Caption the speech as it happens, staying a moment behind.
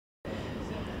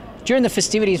During the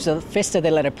festivities of Festa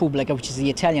della Repubblica, which is the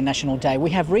Italian National Day,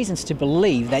 we have reasons to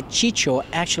believe that Cicciu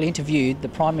actually interviewed the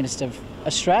Prime Minister of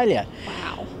Australia.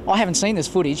 Wow. I haven't seen this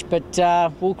footage, but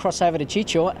we'll cross over to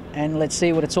Cicciu and let's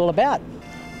see what it's all about.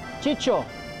 Cicciu!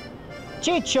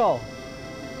 Cicciu!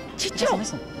 Cicciu!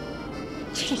 Listen.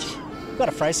 Cicciu. Got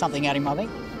to throw something at him, I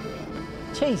think.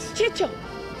 Jeez. Cicciu!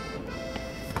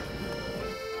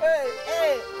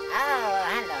 Oh,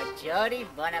 hello, Jody.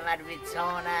 Buona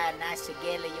Marvizzona. Nice to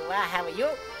get you are. How are you?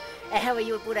 How are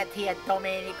you, Buratia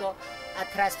Domenico? I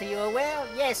trust you are well.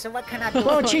 Yes, so what can I do?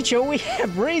 Well, Cicciu, we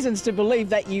have reasons to believe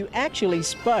that you actually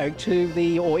spoke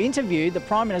to or interviewed the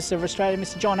Prime Minister of Australia,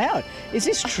 Mr. John Howard. Is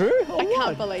this true or I what?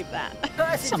 can't believe that.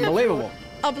 It's unbelievable.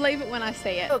 I'll believe it when I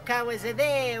see it. Look, I was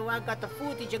there. I got the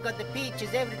footage, I got the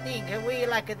pictures, everything. We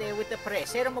like there with the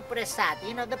press. Eravamo pressati,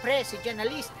 you know, the press,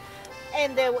 journalists.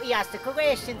 And we asked the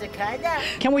questions, kind of.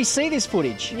 Can we see this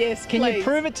footage? Yes, Can please. you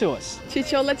prove it to us?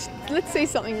 Cicciu, let's see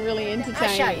something really I'll show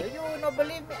entertaining. you. You don't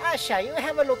believe me? I'll show you.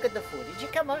 Have a look at the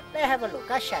footage. Come on, let's have a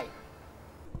look. I'll show you.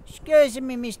 Excuse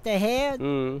me, Mr. Hare.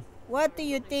 What do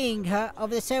you think of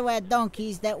the several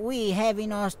donkeys that we have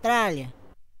in Australia?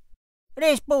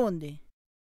 Rispondi.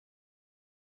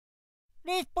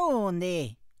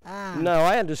 Rispondi. No,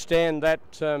 I understand that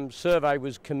survey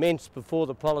was commenced before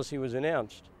the policy was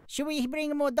announced. Should we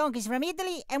bring more donkeys from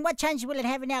Italy? And what change will it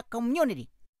have in our community?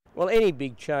 Well, any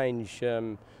big change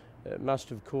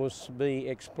must, of course, be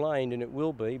explained, and it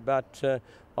will be, but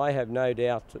I have no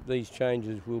doubt that these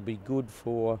changes will be good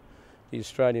for the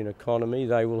Australian economy.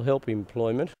 They will help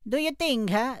employment. Do you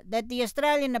think that the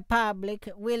Australian public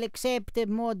will accept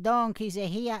more donkeys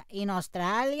here in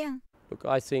Australia? Look,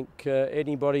 I think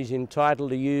anybody's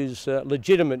entitled to use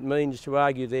legitimate means to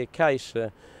argue their case.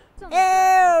 Say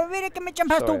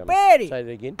that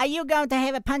again. Are you going to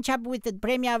have a punch-up with the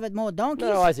Premier with more donkeys?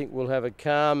 No, I think we'll have a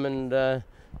calm and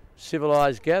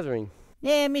civilised gathering.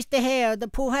 Mr. Hare,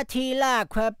 puhati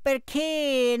l'acqua,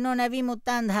 perché non abbiamo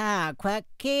tanta acqua?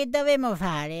 Che dovevamo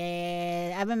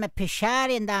fare? Abbiamo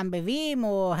pesciare,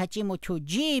 andavamo, facciamo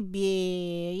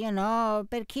ciugibbi, you know,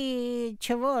 perché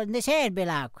ci vuole, ne serve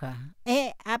l'acqua.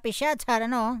 A pesciare,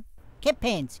 no? Che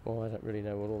pensi? Well, I don't really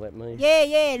know what all that means.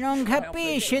 Yeah, non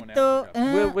capisci tu.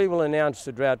 We will announce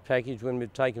the drought package when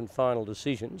we've taken final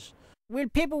decisions. Will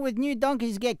people with new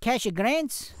donkeys get cash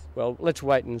grants? Well, let's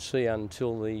wait and see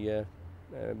until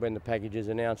when the package is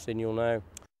announced, then you'll know.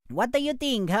 What do you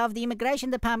think of the Immigration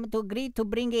Department to agree to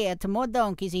bring more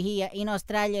donkeys here in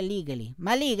Australia legally?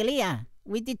 Ma legally,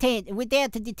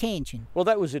 without detention. Well,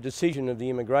 that was a decision of the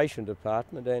Immigration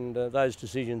Department, and those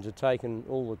decisions are taken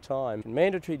all the time.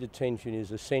 Mandatory detention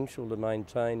is essential to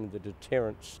maintain the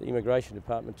deterrence. The Immigration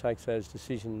Department takes those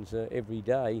decisions every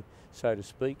day, so to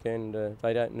speak, and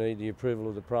they don't need the approval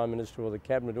of the Prime Minister or the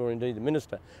Cabinet or indeed the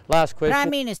Minister. Last question. Prime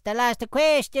Minister, last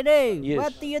question. Yes,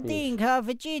 what do you think of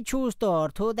Cicciu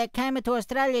Stortu that came to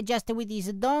Australia just with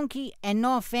his donkey and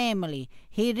no family?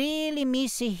 He really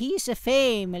misses his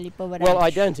family, poveraccio. Well,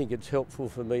 I don't think it's helpful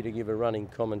for me to give a running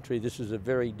commentary. This is a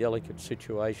very delicate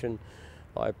situation.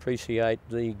 I appreciate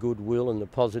the goodwill and the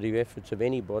positive efforts of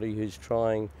anybody who's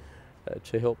trying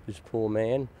to help this poor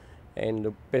man. And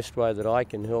the best way that I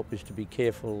can help is to be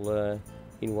careful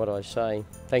in what I say.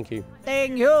 Thank you.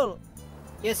 Thank you.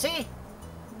 You see,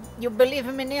 you believe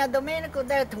me now, Domenico?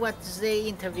 That's what the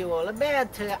interview all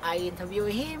about. I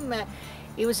interviewed him.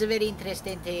 It was a very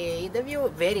interesting interview,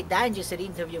 very dangerous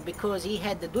interview because he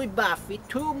had due baffi,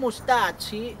 two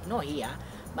mustache, not here,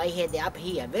 but he had up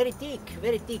here, very thick,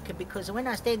 because when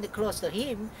I stand close to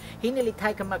him, he nearly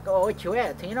take my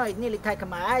it nearly take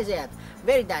my eyes out.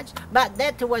 Very dangerous. But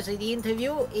that was the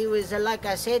interview. It was, like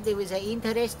I said, it was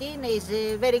interesting. It's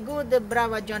very good.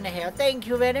 Bravo, John Hare. Thank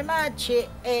you very much.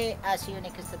 I'll see you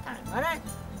next time. All right?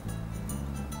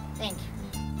 Thank you.